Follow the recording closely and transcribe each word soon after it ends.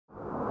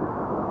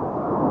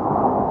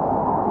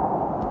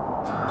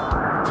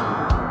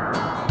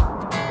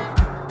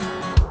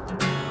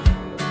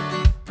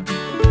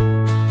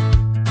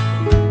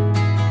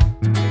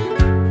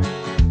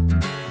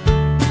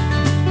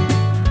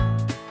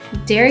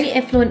Dairy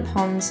effluent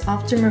ponds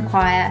often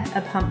require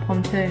a pump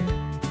pontoon,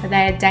 but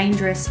they are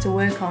dangerous to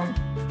work on.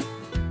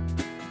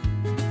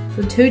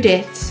 With 2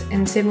 deaths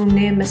and several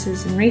near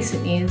misses in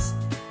recent years,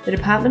 the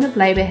Department of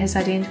Labour has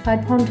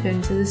identified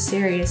pontoons as a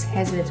serious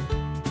hazard.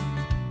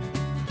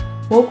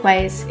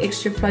 Walkways,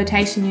 extra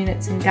flotation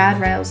units and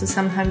guardrails are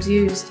sometimes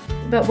used,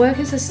 but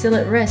workers are still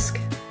at risk.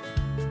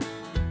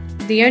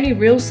 The only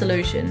real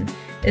solution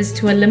is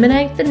to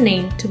eliminate the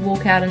need to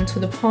walk out into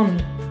the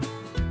pond.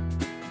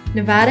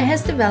 Nevada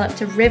has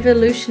developed a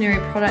revolutionary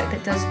product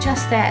that does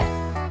just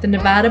that, the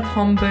Nevada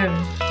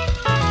PondBoom.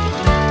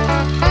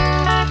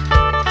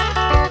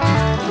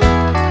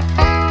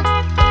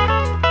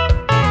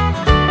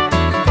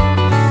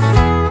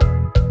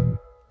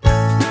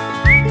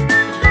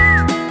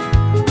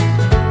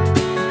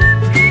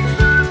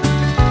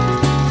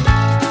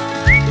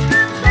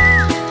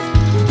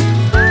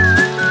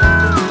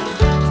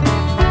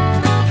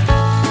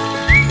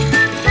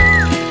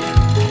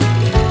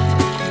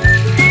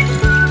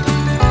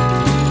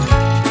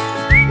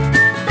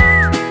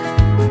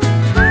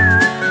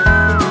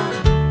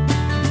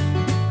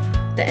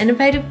 The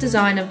innovative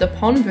design of the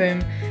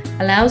PondBoom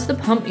allows the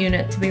pump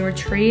unit to be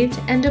retrieved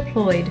and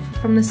deployed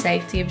from the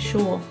safety of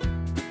shore.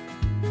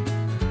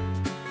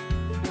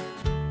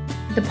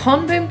 The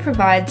PondBoom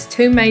provides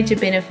 2 major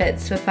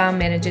benefits for farm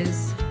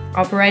managers: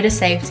 operator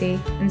safety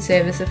and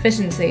service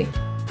efficiency.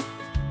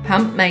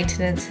 Pump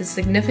maintenance is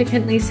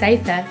significantly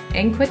safer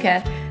and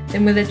quicker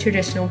than with a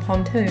traditional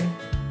pontoon.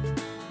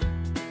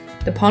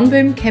 The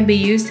PondBoom can be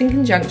used in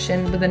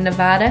conjunction with a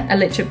Nevada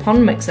electric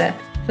pond mixer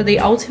for the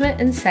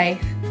ultimate and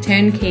safe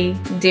turnkey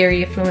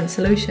dairy effluent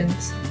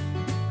solutions.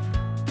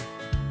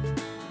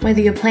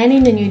 Whether you're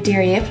planning a new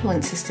dairy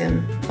effluent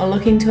system or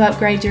looking to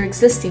upgrade your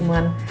existing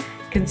one,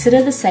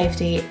 consider the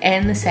safety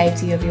and the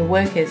safety of your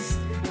workers.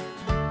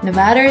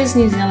 Nevada is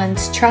New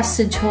Zealand's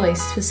trusted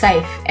choice for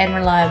safe and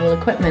reliable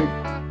equipment.